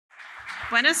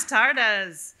Buenas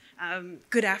tardes.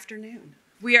 Good afternoon.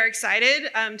 We are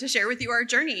excited to share with you our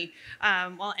journey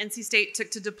while NC State took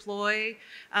to deploy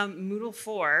Moodle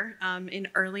 4 in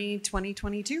early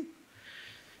 2022.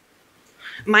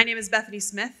 My name is Bethany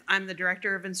Smith. I'm the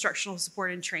Director of Instructional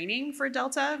Support and Training for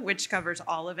Delta, which covers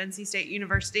all of NC State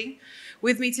University.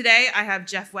 With me today, I have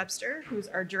Jeff Webster, who's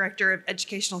our Director of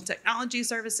Educational Technology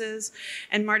Services,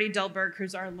 and Marty Dulberg,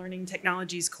 who's our Learning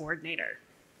Technologies Coordinator.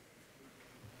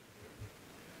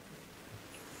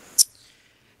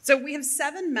 So we have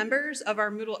 7 members of our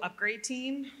Moodle upgrade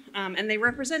team, and they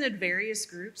represented various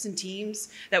groups and teams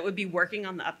that would be working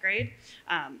on the upgrade.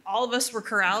 All of us were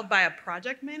corralled by a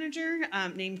project manager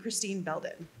named Christine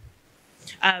Belden.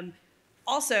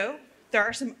 Also, there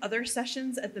are some other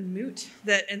sessions at the Moot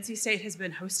that NC State has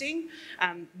been hosting.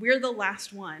 We're the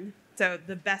last one, so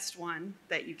the best one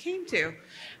that you came to.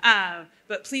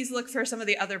 But please look for some of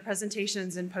the other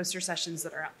presentations and poster sessions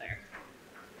that are out there.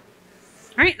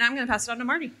 All right, and I'm going to pass it on to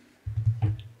Marty.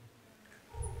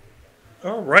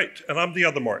 All right, and I'm the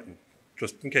other Martin,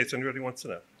 just in case anybody wants to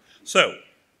know. So,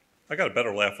 I got a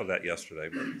better laugh on that yesterday,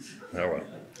 but oh well.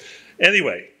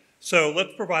 Anyway, so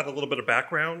let's provide a little bit of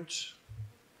background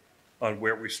on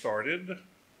where we started.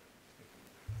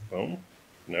 Boom.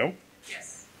 No?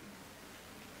 Yes.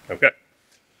 Okay.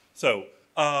 So,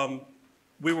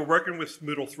 we were working with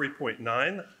Moodle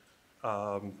 3.9.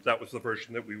 That was the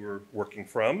version that we were working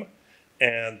from.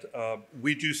 And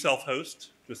we do self-host,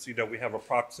 just so you know, we have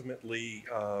approximately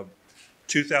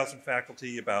 2,000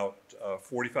 faculty, about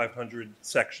 4,500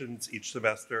 sections each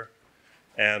semester,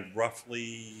 and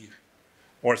roughly,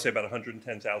 I want to say about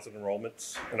 110,000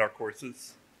 enrollments in our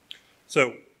courses.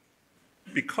 So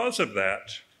because of that,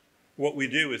 what we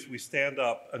do is we stand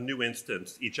up a new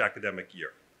instance each academic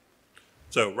year.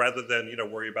 So rather than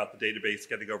worry about the database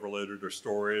getting overloaded or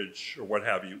storage or what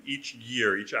have you, each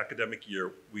year, each academic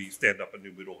year, we stand up a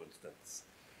new Moodle instance.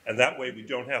 And that way we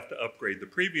don't have to upgrade the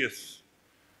previous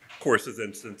course's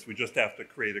instance, we just have to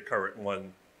create a current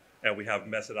one, and we have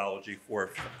methodology for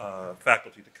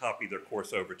faculty to copy their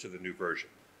course over to the new version.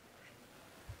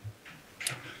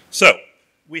 So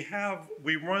we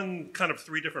run kind of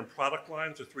 3 different product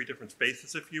lines, or 3 different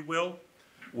spaces, if you will.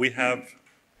 We have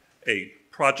a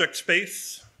project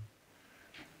space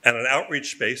and an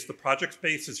outreach space. The project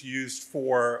space is used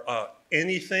for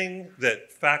anything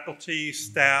that faculty,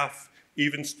 staff,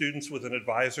 even students with an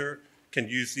advisor can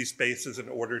use these spaces in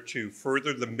order to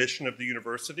further the mission of the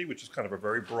university, which is kind of a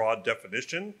very broad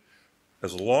definition,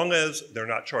 as long as they're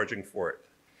not charging for it.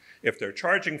 If they're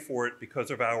charging for it because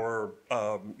of our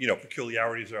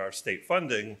peculiarities of our state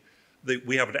funding,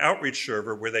 we have an outreach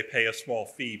server where they pay a small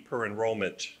fee per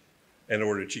enrollment in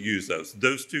order to use those.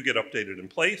 Those 2 get updated in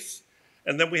place.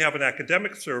 And then we have an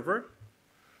academic server,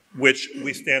 which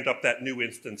we stand up that new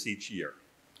instance each year.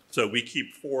 So we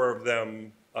keep 4 of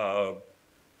them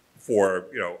for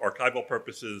archival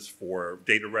purposes, for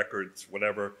data records,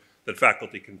 whatever that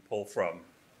faculty can pull from.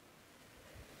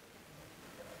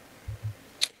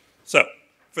 So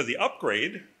for the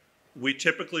upgrade, we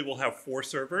typically will have 4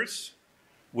 servers.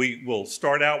 We will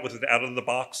start out with an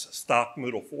out-of-the-box stock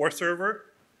Moodle 4 server.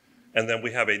 And then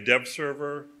we have a dev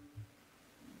server.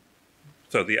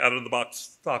 So the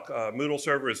out-of-the-box stock Moodle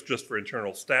server is just for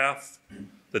internal staff.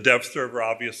 The dev server,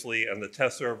 obviously, and the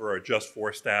test server are just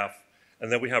for staff. And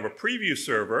then we have a preview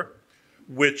server,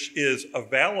 which is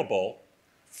available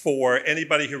for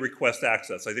anybody who requests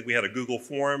access. I think we had a Google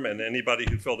form, and anybody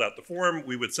who filled out the form,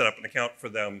 we would set up an account for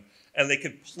them. And they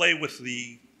could play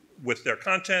with their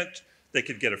content. They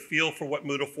could get a feel for what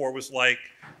Moodle 4 was like,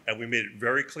 and we made it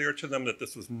very clear to them that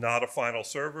this was not a final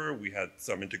server. We had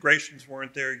some integrations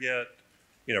weren't there yet,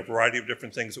 a variety of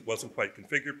different things that wasn't quite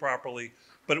configured properly,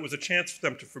 but it was a chance for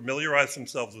them to familiarize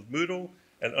themselves with Moodle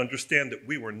and understand that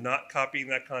we were not copying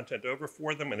that content over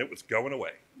for them, and it was going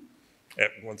away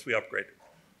once we upgraded.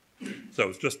 So it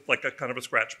was just like a kind of a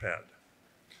scratch pad.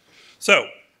 So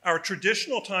our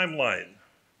traditional timeline,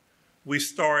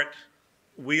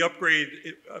 we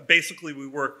upgrade, basically we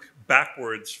work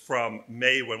backwards from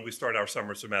May when we start our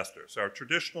summer semester. So our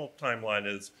traditional timeline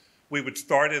is we would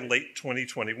start in late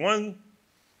 2021.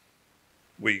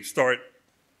 We start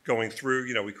going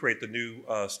through, we create the new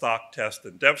stock, test,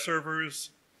 and dev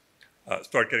servers,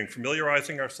 start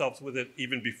familiarizing ourselves with it.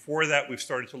 Even before that, we've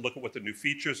started to look at what the new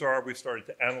features are. We've started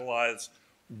to analyze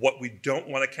what we don't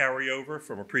want to carry over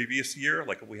from a previous year.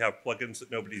 Like if we have plugins that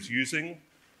nobody's using,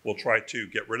 we'll try to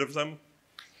get rid of them.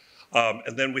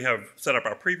 And then we have set up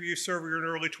our preview server in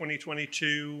early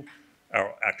 2022.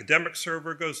 Our academic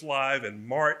server goes live in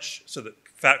March so that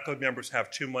faculty members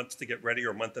have 2 months to get ready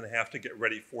or a month and a half to get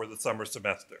ready for the summer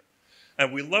semester.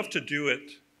 And we love to do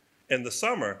it in the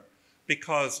summer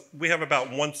because we have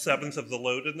about 1/7 of the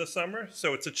load in the summer.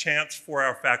 So it's a chance for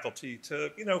our faculty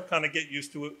to, kind of get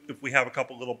used to it. If we have a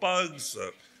couple little bugs,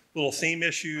 little theme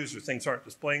issues, or things aren't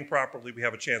displaying properly, we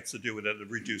have a chance to do it at a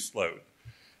reduced load.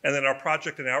 And then our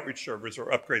project and outreach servers are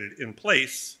upgraded in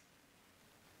place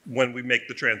when we make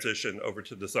the transition over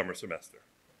to the summer semester.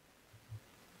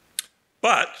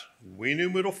 But we knew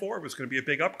Moodle 4 was going to be a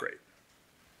big upgrade.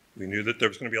 We knew that there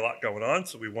was going to be a lot going on,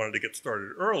 so we wanted to get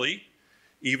started early,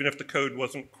 even if the code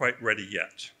wasn't quite ready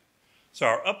yet. So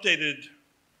our updated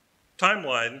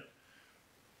timeline,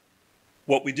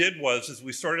 what we did was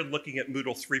we started looking at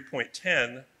Moodle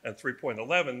 3.10 and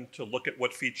 3.11 to look at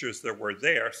what features there were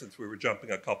there, since we were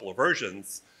jumping a couple of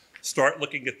versions, start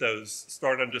looking at those,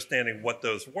 start understanding what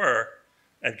those were,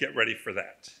 and get ready for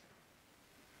that.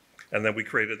 And then we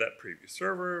created that preview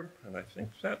server, and I think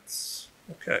that's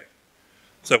okay.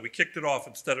 So we kicked it off,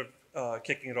 instead of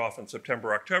kicking it off in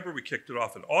September, October, we kicked it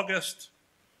off in August,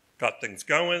 got things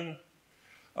going,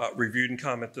 reviewed and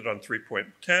commented on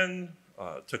 3.10,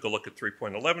 took a look at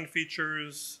 3.11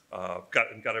 features,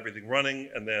 got everything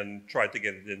running, and then tried to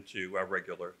get it into our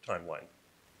regular timeline.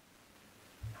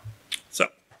 So,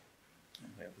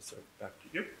 I'll hand this over back to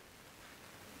you.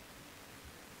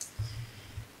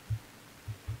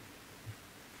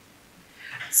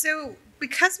 So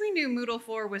because we knew Moodle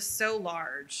 4 was so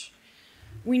large,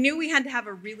 we knew we had to have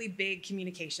a really big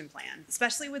communication plan,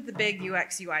 especially with the big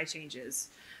UX UI changes.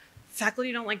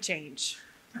 Faculty don't like change,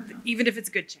 even if it's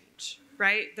good change,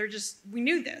 right? We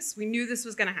knew this. We knew this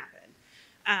was going to happen.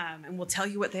 And we'll tell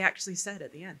you what they actually said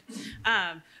at the end.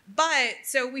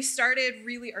 So we started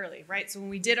really early, right? So when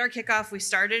we did our kickoff, we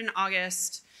started in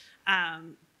August,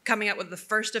 coming up with the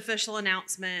first official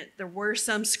announcement. There were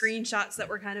some screenshots that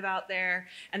were kind of out there.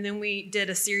 And then we did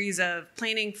a series of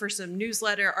planning for some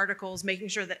newsletter articles, making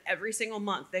sure that every single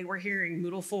month they were hearing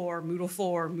Moodle 4, Moodle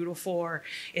 4, Moodle 4.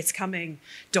 It's coming.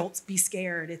 Don't be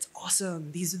scared. It's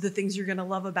awesome. These are the things you're going to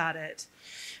love about it.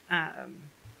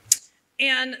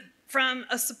 And from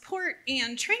a support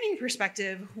and training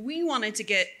perspective, we wanted to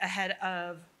get ahead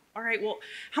of, all right, well,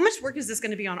 how much work is this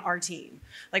going to be on our team?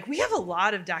 Like, we have a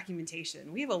lot of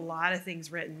documentation. We have a lot of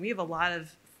things written. We have a lot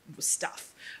of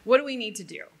stuff. What do we need to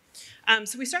do?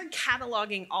 So we started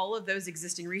cataloging all of those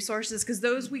existing resources, because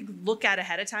those we look at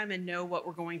ahead of time and know what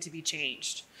we're going to be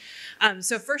changed.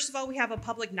 So first of all, we have a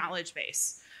public knowledge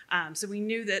base. So we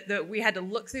knew that we had to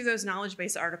look through those knowledge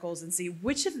base articles and see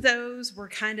which of those were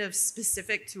kind of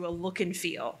specific to a look and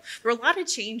feel. There were a lot of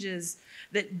changes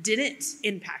that didn't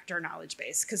impact our knowledge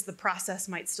base because the process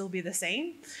might still be the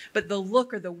same, but the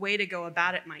look or the way to go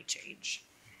about it might change.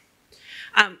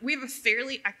 We have a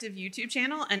fairly active YouTube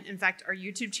channel, and in fact, our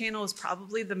YouTube channel is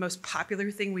probably the most popular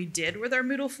thing we did with our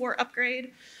Moodle 4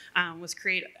 upgrade, was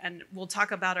create, and we'll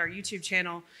talk about our YouTube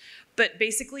channel, but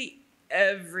basically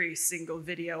every single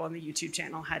video on the YouTube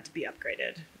channel had to be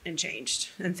upgraded and changed,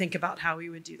 and think about how we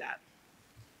would do that.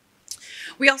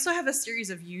 We also have a series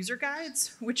of user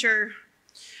guides, which are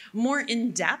more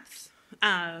in-depth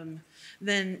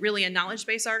than really a knowledge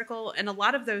base article. And a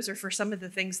lot of those are for some of the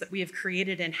things that we have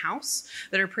created in-house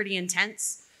that are pretty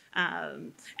intense.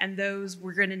 And those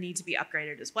we're going to need to be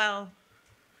upgraded as well.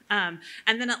 And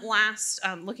then at last,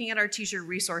 looking at our teacher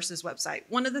resources website,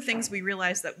 one of the things we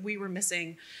realized that we were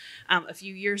missing a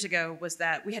few years ago was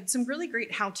that we had some really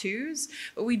great how-tos,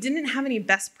 but we didn't have any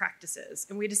best practices.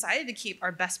 And we decided to keep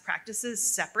our best practices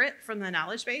separate from the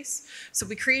knowledge base. So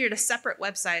we created a separate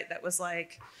website that was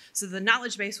like, so the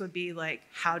knowledge base would be like,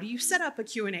 how do you set up a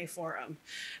Q&A forum?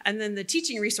 And then the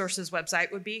teaching resources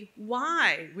website would be,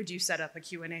 why would you set up a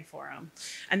Q&A forum?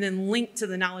 And then link to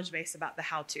the knowledge base about the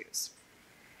how-tos.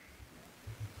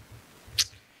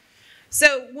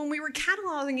 So when we were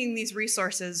cataloging these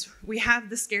resources, we have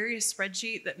the scariest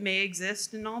spreadsheet that may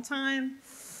exist in all time,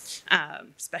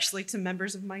 especially to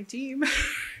members of my team.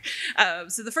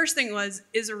 So the first thing was,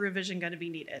 is a revision going to be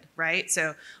needed, right?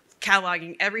 So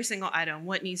cataloging every single item,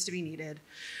 what needs to be needed,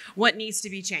 what needs to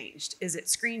be changed. Is it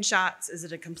screenshots? Is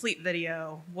it a complete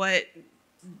video? What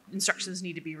instructions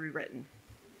need to be rewritten?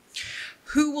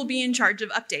 Who will be in charge of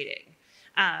updating?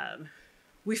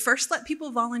 We first let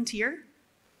people volunteer.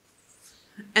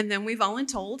 And then we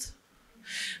voluntold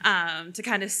to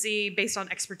kind of see, based on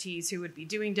expertise, who would be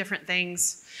doing different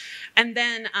things. And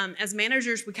then as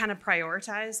managers, we kind of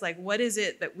prioritize, like, what is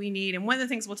it that we need? And one of the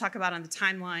things we'll talk about on the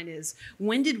timeline is,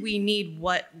 when did we need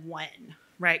what when,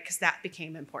 right? Because that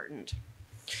became important.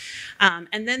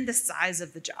 And then the size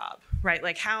of the job, right?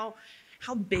 Like, how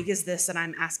big is this that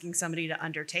I'm asking somebody to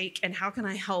undertake? And how can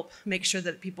I help make sure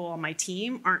that people on my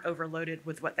team aren't overloaded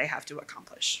with what they have to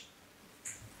accomplish?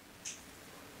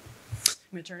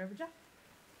 I'm going to turn it over to Jeff.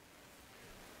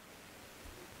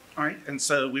 All right, and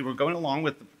so we were going along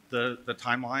with the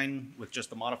timeline with just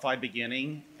the modified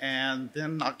beginning, and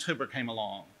then October came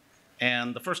along,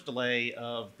 and the first delay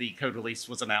of the code release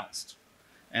was announced.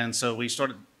 And so we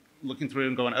started looking through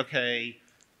and going, okay,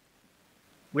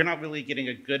 we're not really getting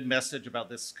a good message about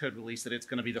this code release that it's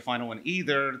going to be the final one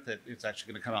either, that it's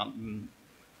actually going to come out in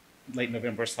late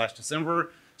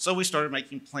November/December. So we started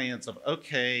making plans of,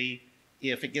 okay,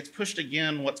 if it gets pushed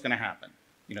again, what's going to happen?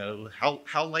 You know,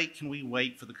 how late can we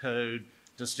wait for the code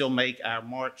to still make our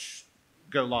March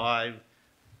go live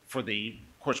for the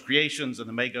course creations and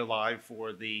the May go live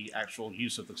for the actual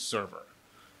use of the server?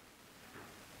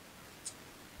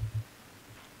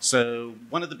 So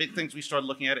one of the big things we started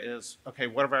looking at is, okay,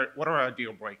 what are our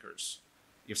deal breakers?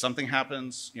 If something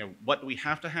happens, you know, what do we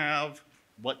have to have?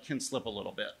 What can slip a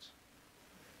little bit?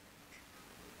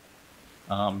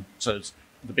 So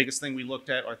the biggest thing we looked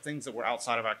at are things that were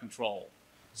outside of our control.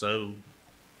 So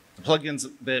the plugins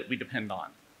that we depend on.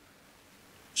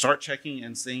 Start checking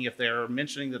and seeing if they're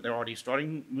mentioning that they're already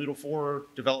starting Moodle 4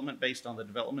 development based on the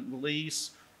development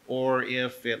release, or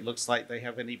if it looks like they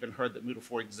haven't even heard that Moodle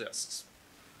 4 exists.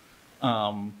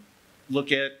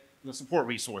 Look at the support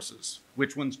resources.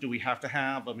 Which ones do we have to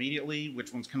have immediately?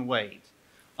 Which ones can wait?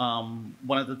 One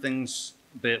of the things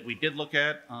that we did look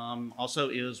at also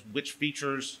is which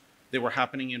features that were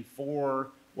happening in 4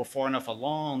 were far enough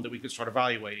along that we could start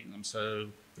evaluating them. So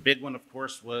the big one, of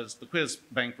course, was the quiz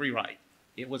bank rewrite.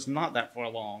 It was not that far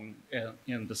along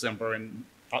in December and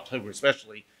October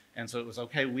especially. And so it was,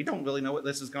 okay, we don't really know what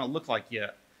this is going to look like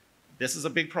yet. This is a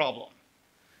big problem.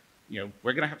 You know,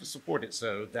 we're going to have to support it.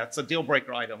 So that's a deal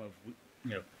breaker item of,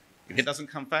 you know, if it doesn't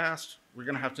come fast, we're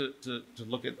going to have to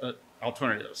look at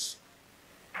alternatives.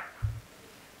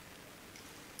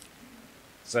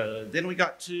 So then we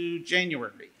got to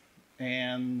January,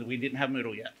 and we didn't have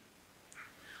Moodle yet.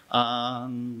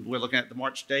 We're looking at the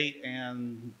March date,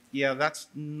 and yeah, that's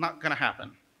not going to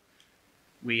happen.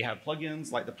 We have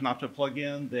plugins like the Panopto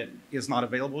plugin that is not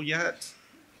available yet.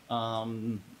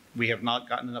 We have not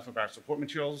gotten enough of our support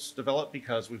materials developed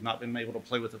because we've not been able to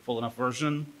play with a full enough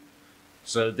version.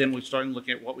 So then we started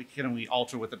looking at what we can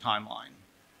alter with the timeline.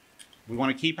 We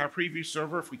want to keep our preview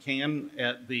server, if we can,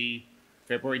 at the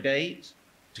February date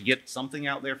to get something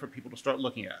out there for people to start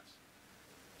looking at.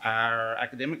 Our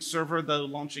academic server, though,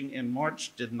 launching in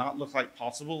March did not look like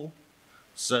possible.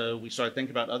 So we started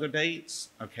thinking about other dates.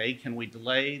 Okay, can we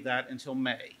delay that until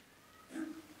May?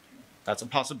 That's a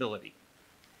possibility.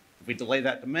 If we delay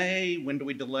that to May, when do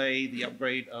we delay the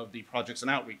upgrade of the projects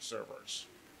and outreach servers?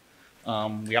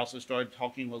 We also started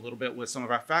talking a little bit with some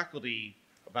of our faculty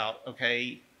about,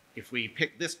 okay, if we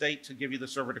pick this date to give you the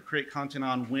server to create content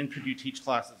on, when could you teach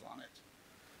classes on it?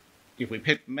 If we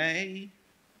picked May,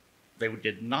 they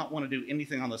did not want to do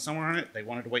anything on the summer on it. They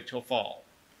wanted to wait till fall.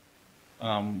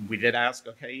 We did ask,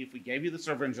 okay, if we gave you the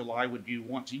server in July, would you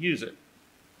want to use it?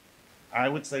 I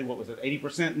would say, what was it,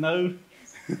 80% no?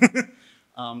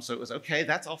 So it was, okay,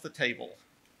 that's off the table.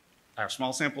 Our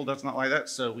small sample does not like that,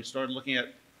 so we started looking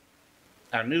at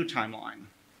our new timeline,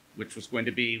 which was going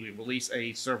to be, we release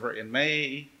a server in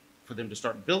May for them to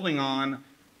start building on,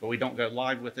 but we don't go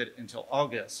live with it until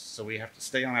August. So we have to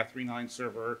stay on our 3.9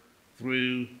 server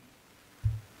through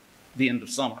the end of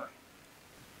summer.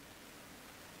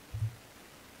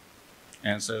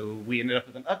 And so we ended up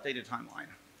with an updated timeline.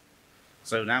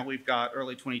 So now we've got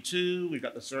early 22, we've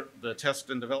got the test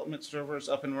and development servers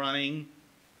up and running.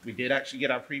 We did actually get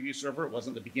our preview server. It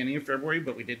wasn't the beginning of February,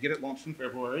 but we did get it launched in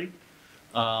February.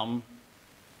 Got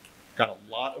a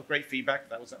lot of great feedback.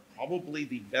 That was probably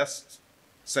the best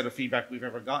set of feedback we've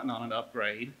ever gotten on an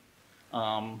upgrade.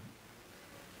 Because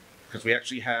we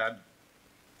actually had,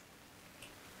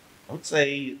 I would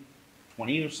say,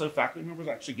 20 or so faculty members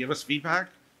actually give us feedback.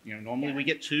 You know, normally we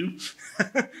get 2.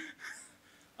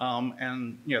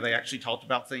 And you know, they actually talked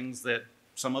about things that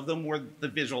some of them were the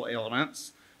visual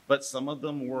elements, but some of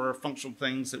them were functional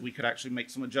things that we could actually make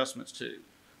some adjustments to.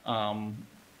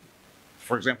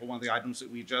 For example, one of the items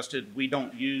that we adjusted, we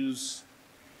don't use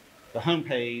the home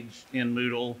page in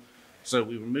Moodle, so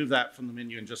we removed that from the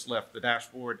menu and just left the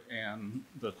dashboard and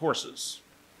the courses.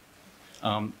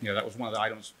 You know, that was one of the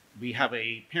items. We have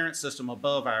a parent system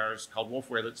above ours called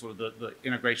Wolfware that's sort of the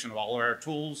integration of all of our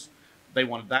tools. They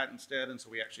wanted that instead, and so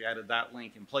we actually added that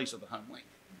link in place of the home link.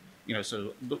 You know,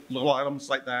 so little items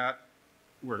like that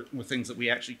were things that we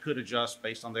actually could adjust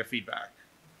based on their feedback.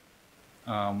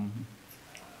 And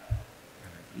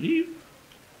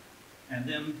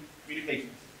then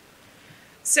communications.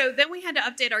 So then we had to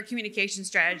update our communication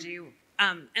strategy.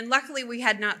 And luckily we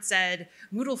had not said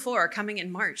Moodle 4 coming in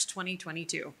March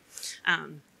 2022.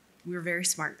 We were very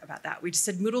smart about that. We just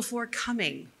said Moodle 4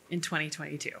 coming in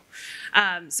 2022.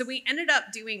 So we ended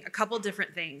up doing a couple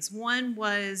different things. One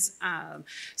was,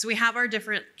 so we have our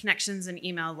different connections and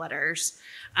email letters.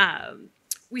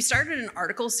 We started an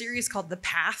article series called The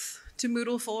Path to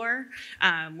Moodle 4,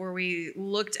 where we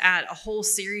looked at a whole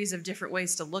series of different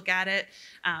ways to look at it.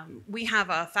 We have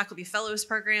a faculty fellows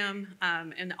program,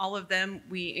 and all of them,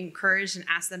 we encouraged and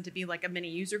asked them to be like a mini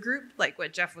user group, like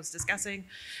what Jeff was discussing.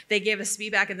 They gave us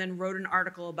feedback and then wrote an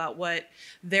article about what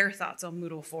their thoughts on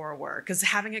Moodle 4 were, because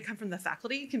having it come from the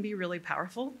faculty can be really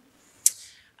powerful.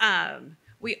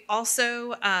 We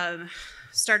also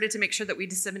started to make sure that we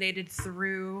disseminated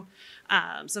through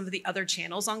some of the other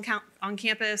channels on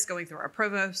campus, going through our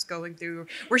provost,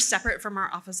 we're separate from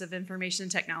our Office of Information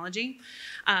Technology.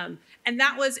 And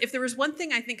that was, if there was one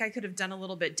thing I think I could have done a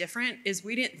little bit different, is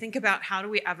we didn't think about how do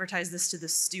we advertise this to the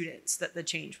students that the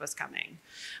change was coming.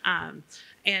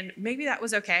 And maybe that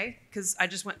was okay, because I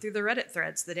just went through the Reddit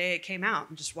threads the day it came out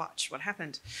and just watched what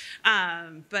happened.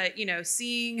 But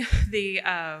seeing the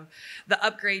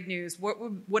upgrade news, what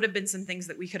would have been some things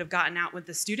that we could have gotten out with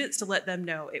the students to let them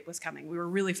know it was coming. We were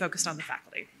really focused on the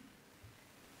faculty.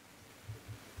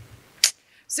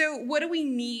 So what do we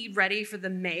need ready for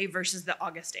the May versus the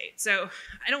August date? So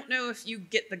I don't know if you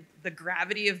get the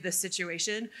gravity of this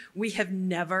situation. We have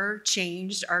never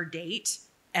changed our date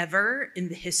ever in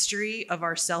the history of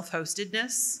our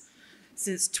self-hostedness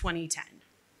since 2010,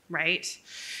 right?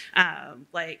 Ever.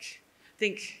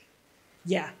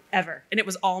 And it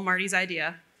was all Marty's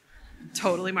idea.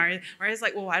 Totally Marty. Marty's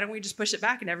like, well, why don't we just push it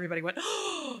back? And everybody went,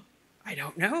 oh, I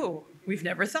don't know. We've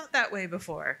never thought that way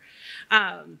before.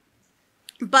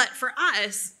 But for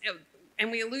us,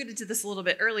 and we alluded to this a little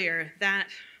bit earlier, that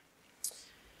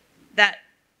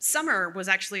summer was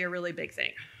actually a really big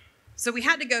thing. So we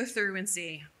had to go through and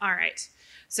see, all right,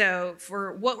 so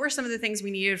for what were some of the things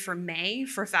we needed for May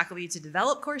for faculty to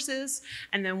develop courses,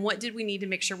 and then what did we need to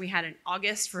make sure we had in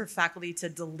August for faculty to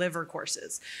deliver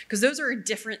courses? Because those are a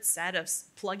different set of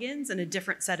plugins and a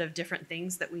different set of different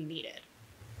things that we needed.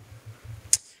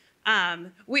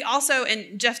 We also,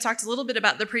 and Jeff talked a little bit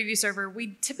about the preview server,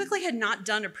 we typically had not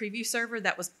done a preview server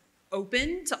that was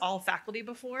open to all faculty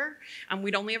before.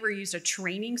 We'd only ever used a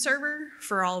training server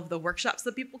for all of the workshops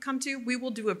that people come to. We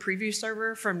will do a preview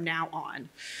server from now on.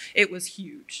 It was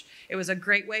huge. It was a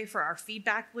great way for our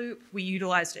feedback loop. We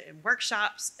utilized it in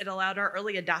workshops. It allowed our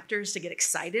early adopters to get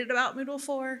excited about Moodle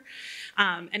 4.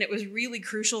 And it was really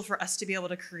crucial for us to be able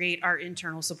to create our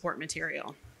internal support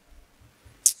material.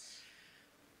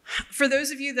 For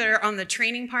those of you that are on the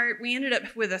training part, we ended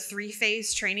up with a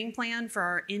 3-phase training plan for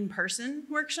our in-person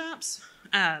workshops.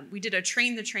 We did a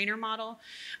train the trainer model.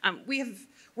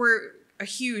 We're a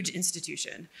huge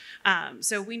institution.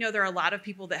 So we know there are a lot of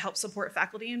people that help support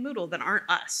faculty in Moodle that aren't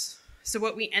us. So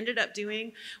what we ended up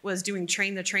doing was doing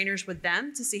train the trainers with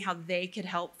them to see how they could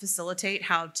help facilitate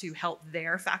how to help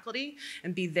their faculty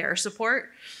and be their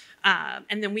support.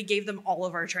 And then we gave them all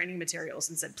of our training materials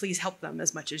and said, please help them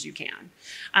as much as you can.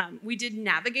 We did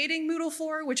Navigating Moodle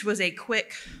 4, which was a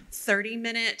quick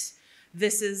 30-minute,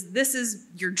 this is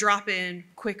your drop-in,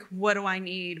 quick, what do I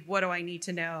need? What do I need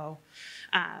to know?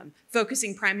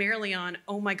 Focusing primarily on,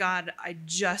 oh my God, I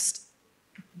just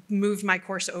moved my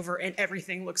course over and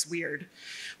everything looks weird.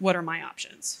 What are my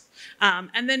options?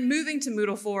 And then moving to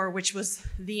Moodle 4, which was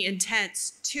the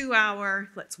intense 2-hour,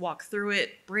 let's walk through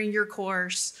it, bring your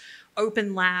course,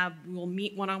 open lab, we'll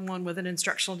meet one-on-one with an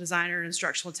instructional designer and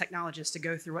instructional technologist to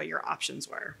go through what your options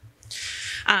were.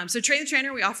 So Train the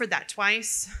Trainer, we offered that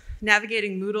twice.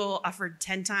 Navigating Moodle offered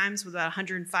 10 times with about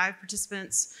 105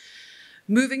 participants.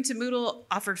 Moving to Moodle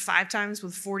offered 5 times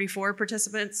with 44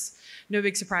 participants. No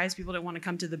big surprise, people didn't want to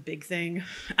come to the big thing.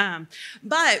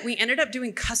 But we ended up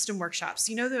doing custom workshops.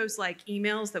 You know those like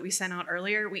emails that we sent out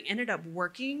earlier? We ended up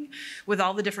working with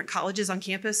all the different colleges on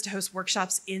campus to host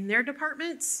workshops in their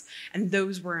departments, and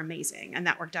those were amazing, and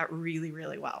that worked out really,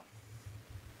 really well.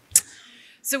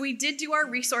 So we did do our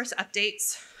resource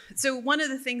updates. So one of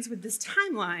the things with this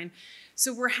timeline,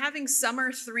 so we're having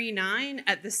Summer 3.9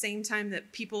 at the same time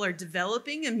that people are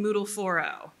developing in Moodle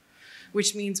 4.0,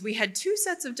 which means we had 2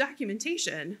 sets of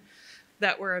documentation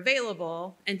that were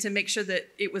available and to make sure that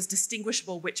it was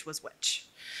distinguishable which was which.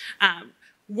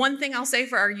 One thing I'll say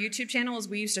for our YouTube channel is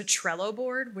we used a Trello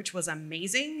board, which was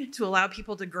amazing to allow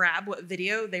people to grab what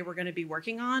video they were going to be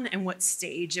working on and what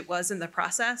stage it was in the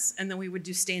process. And then we would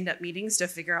do stand-up meetings to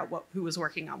figure out who was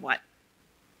working on what.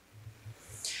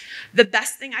 The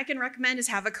best thing I can recommend is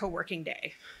have a co-working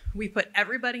day. We put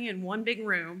everybody in one big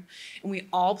room and we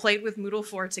all played with Moodle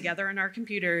 4 together on our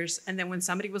computers. And then when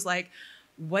somebody was like,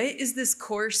 what is this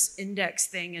course index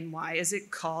thing and why is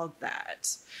it called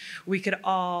that? We could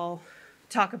all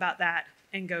talk about that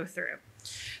and go through.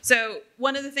 So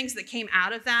one of the things that came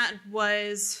out of that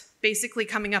was basically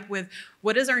coming up with,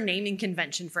 what is our naming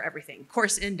convention for everything?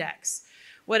 Course index.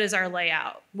 What is our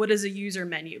layout? What is a user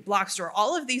menu? Block store?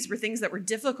 All of these were things that were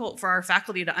difficult for our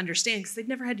faculty to understand because they'd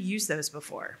never had to use those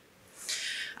before.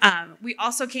 We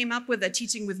also came up with a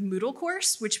Teaching with Moodle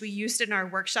course, which we used in our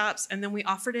workshops, and then we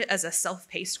offered it as a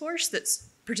self-paced course that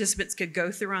participants could go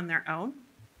through on their own.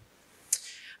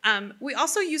 We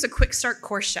also use a quick start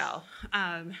course shell.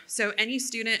 So any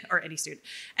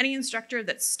instructor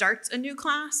that starts a new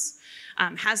class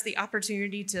has the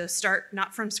opportunity to start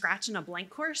not from scratch in a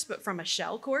blank course, but from a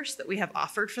shell course that we have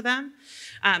offered for them.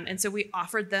 And so we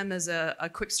offered them as a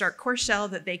quick start course shell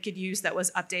that they could use that was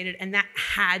updated, and that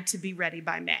had to be ready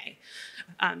by May.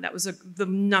 That was the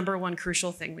number one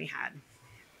crucial thing we had.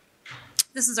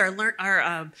 This is our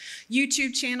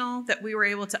YouTube channel that we were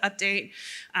able to update.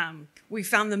 We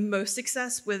found the most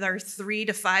success with our 3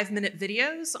 to 5 minute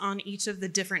videos on each of the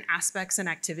different aspects and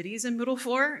activities in Moodle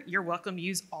 4. You're welcome to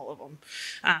use all of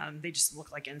them. They just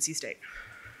look like NC State.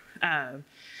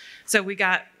 So we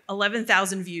got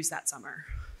 11,000 views that summer.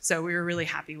 So we were really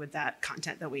happy with that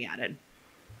content that we added.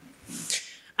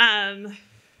 Gonna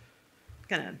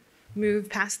move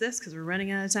past this because we're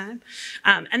running out of time.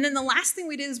 And then the last thing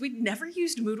we did is we'd never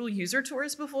used Moodle user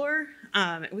tours before.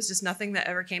 It was just nothing that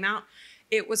ever came out.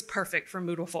 It was perfect for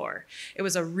Moodle 4. It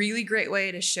was a really great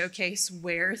way to showcase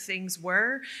where things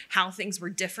were, how things were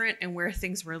different, and where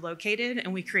things were located.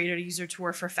 And we created a user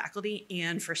tour for faculty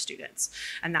and for students.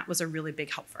 And that was a really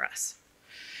big help for us.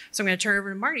 So I'm going to turn it over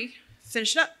to Marty,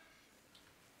 finish it up.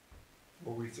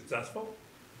 Were we successful?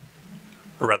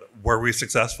 Or rather, were we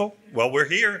successful? Well, we're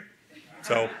here.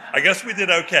 So I guess we did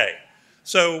okay.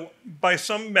 So by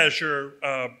some measure,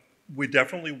 we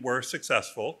definitely were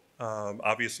successful.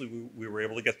 Obviously, we were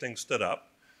able to get things stood up.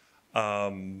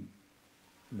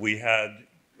 We had,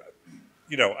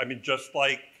 just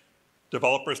like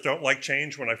developers don't like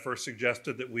change, when I first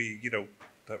suggested that we,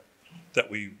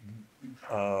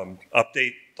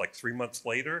 update like 3 months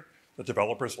later, the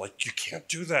developers were like, you can't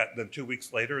do that. And then 2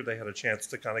 weeks later, they had a chance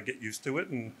to kind of get used to it,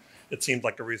 and it seemed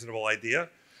like a reasonable idea.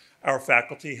 Our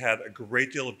faculty had a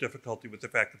great deal of difficulty with the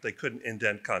fact that they couldn't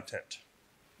indent content.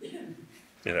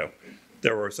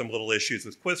 There were some little issues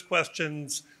with quiz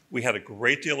questions. We had a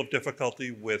great deal of difficulty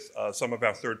with some of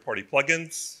our third-party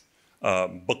plugins,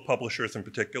 book publishers in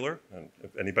particular. And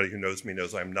if anybody who knows me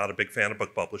knows I'm not a big fan of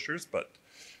book publishers, but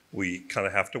we kind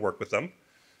of have to work with them.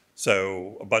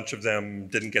 So a bunch of them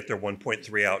didn't get their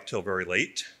 1.3 out till very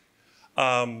late.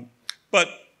 But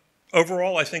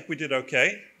overall, I think we did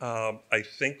okay. I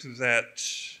think that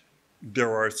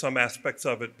there are some aspects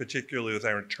of it, particularly with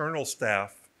our internal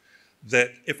staff,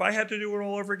 that if I had to do it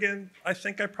all over again, I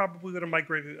think I probably would have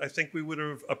migrated. I think we would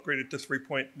have upgraded to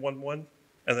 3.11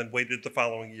 and then waited the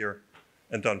following year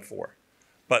and done 4.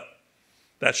 But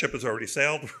that ship has already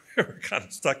sailed. We're kind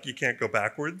of stuck. You can't go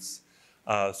backwards.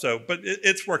 But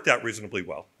it's worked out reasonably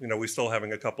well. We're still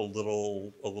having a couple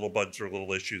little bugs or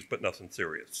little issues, but nothing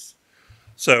serious.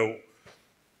 So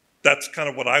that's kind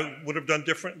of what I would have done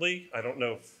differently. I don't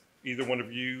know if either one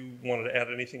of you wanted to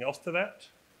add anything else to that.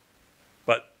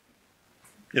 But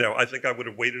I think I would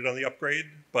have waited on the upgrade,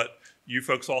 but you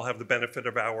folks all have the benefit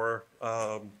of our,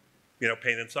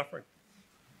 pain and suffering.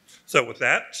 So with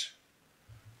that,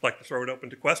 I'd like to throw it open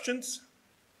to questions.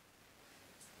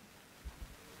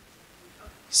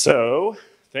 So,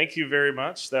 thank you very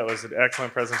much. That was an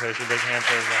excellent presentation. Big hand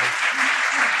for everybody.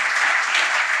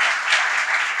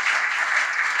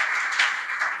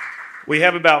 We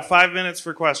have about 5 minutes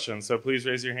for questions, so please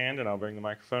raise your hand and I'll bring the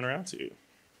microphone around to you.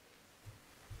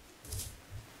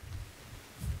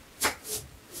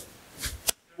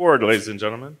 Forward, ladies and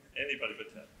gentlemen. Anybody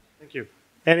but Ted. Thank you.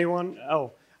 Anyone?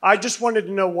 Oh, I just wanted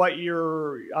to know what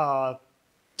your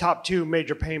top 2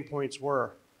 major pain points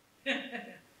were. You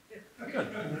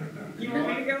want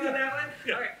me to go with that one?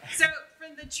 Yeah. All right. So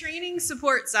from the training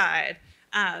support side,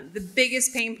 the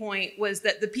biggest pain point was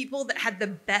that the people that had the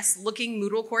best looking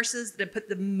Moodle courses, that had put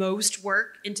the most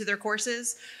work into their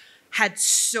courses, had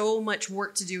so much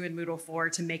work to do in Moodle 4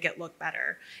 to make it look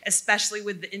better, especially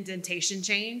with the indentation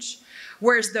change.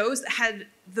 Whereas those that had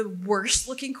the worst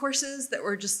looking courses that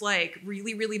were just like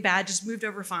really, really bad just moved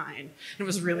over fine. It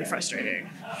was really frustrating.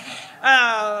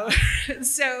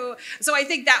 So I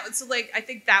think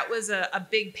that was a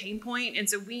big pain point. And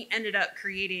so we ended up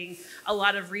creating a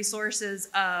lot of resources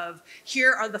of,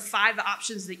 here are the 5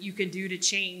 options that you can do to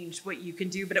change what you can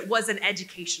do. But it was an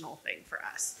educational thing for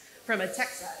us from a tech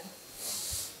side.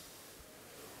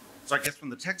 So I guess from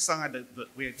the tech side,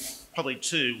 we had probably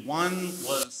 2. One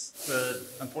was,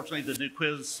 unfortunately, the new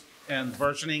quiz and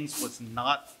versionings was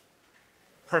not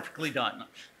perfectly done.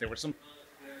 There were some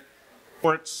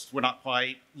reports were not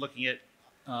quite looking at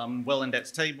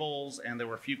well-indexed tables, and there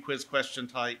were a few quiz question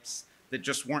types that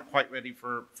just weren't quite ready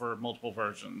for multiple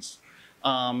versions.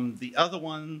 The other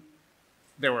one,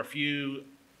 there were a few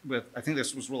I think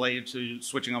this was related to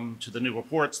switching them to the new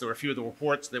reports. There were a few of the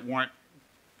reports that weren't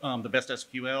the best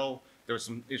SQL. There were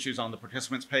some issues on the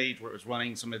participants page where it was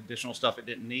running some additional stuff it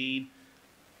didn't need.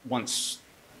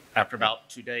 After about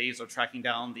 2 days of tracking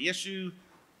down the issue,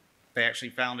 they actually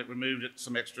found it removed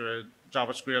some extra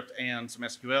JavaScript and some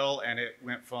SQL, and it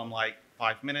went from like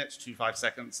 5 minutes to 5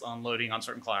 seconds on loading on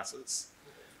certain classes.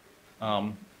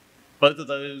 Both of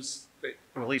those,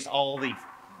 or at least all the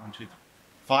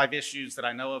 5 issues that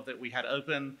I know of that we had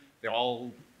open, they're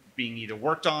all being either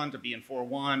worked on to be in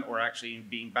 4.1 or actually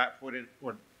being backported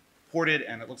or ported,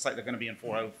 and it looks like they're going to be in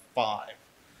 4.05.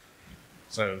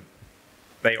 So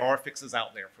they are fixes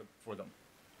out there for them.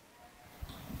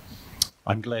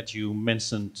 I'm glad you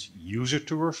mentioned user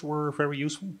tours were very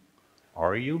useful.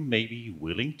 Are you maybe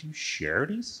willing to share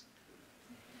these?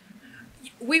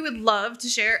 We would love to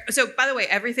share. So, by the way,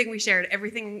 everything we shared,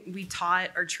 everything we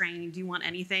taught or trained, do you want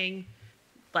anything,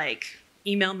 like,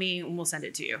 email me and we'll send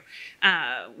it to you.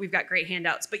 We've got great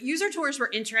handouts. But user tours were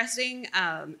interesting,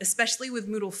 especially with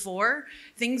Moodle 4.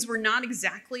 Things were not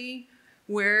exactly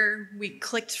where we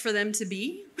clicked for them to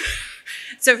be.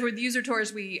 So for the user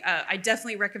tours, I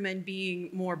definitely recommend being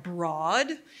more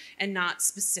broad and not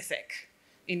specific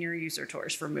in your user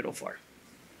tours for Moodle 4.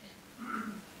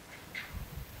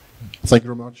 Thank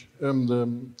you very much.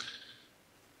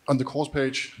 On the course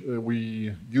page,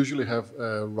 we usually have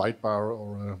a right bar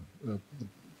or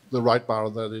the right bar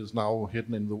that is now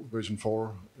hidden in the version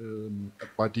 4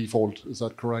 by default. Is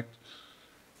that correct?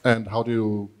 And how do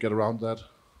you get around that?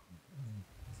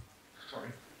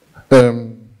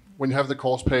 When you have the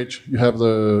course page, you have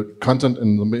the content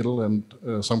in the middle and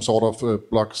some sort of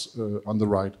blocks on the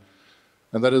right.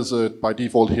 And that is by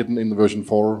default hidden in the version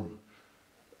 4.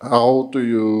 How do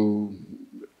you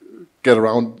get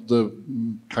around the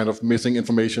kind of missing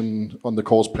information on the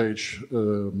course page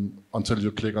until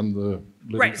you click on the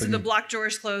right, thing? So the block drawer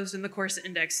is closed and the course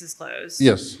index is closed.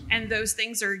 Yes. And those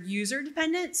things are user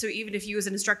dependent. So even if you as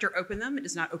an instructor open them, it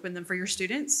does not open them for your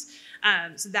students.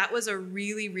 So that was a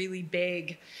really, really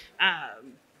big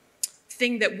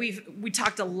thing that we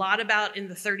talked a lot about in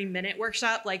the 30-minute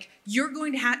workshop. Like, you're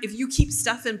going to have, if you keep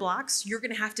stuff in blocks, you're going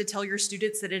to have to tell your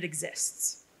students that it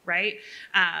exists. Right?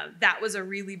 That was a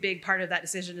really big part of that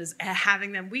decision, is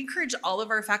having them. We encourage all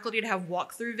of our faculty to have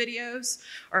walkthrough videos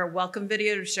or a welcome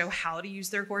video to show how to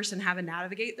use their course and how to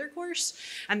navigate their course.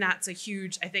 And that's a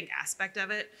huge, I think, aspect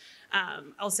of it.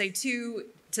 I'll say too,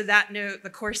 to that note, the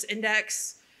course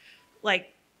index,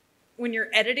 like when you're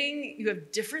editing, you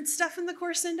have different stuff in the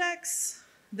course index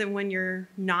than when you're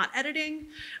not editing.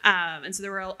 And so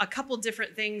there were a couple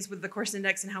different things with the course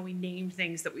index and how we named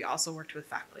things that we also worked with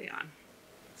faculty on.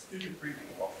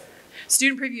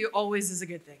 Student preview always is a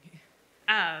good thing.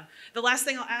 The last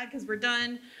thing I'll add, because we're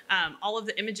done, all of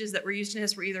the images that were used in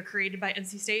this were either created by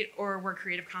NC State or were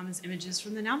Creative Commons images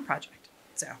from the Noun Project.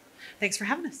 So thanks for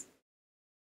having us.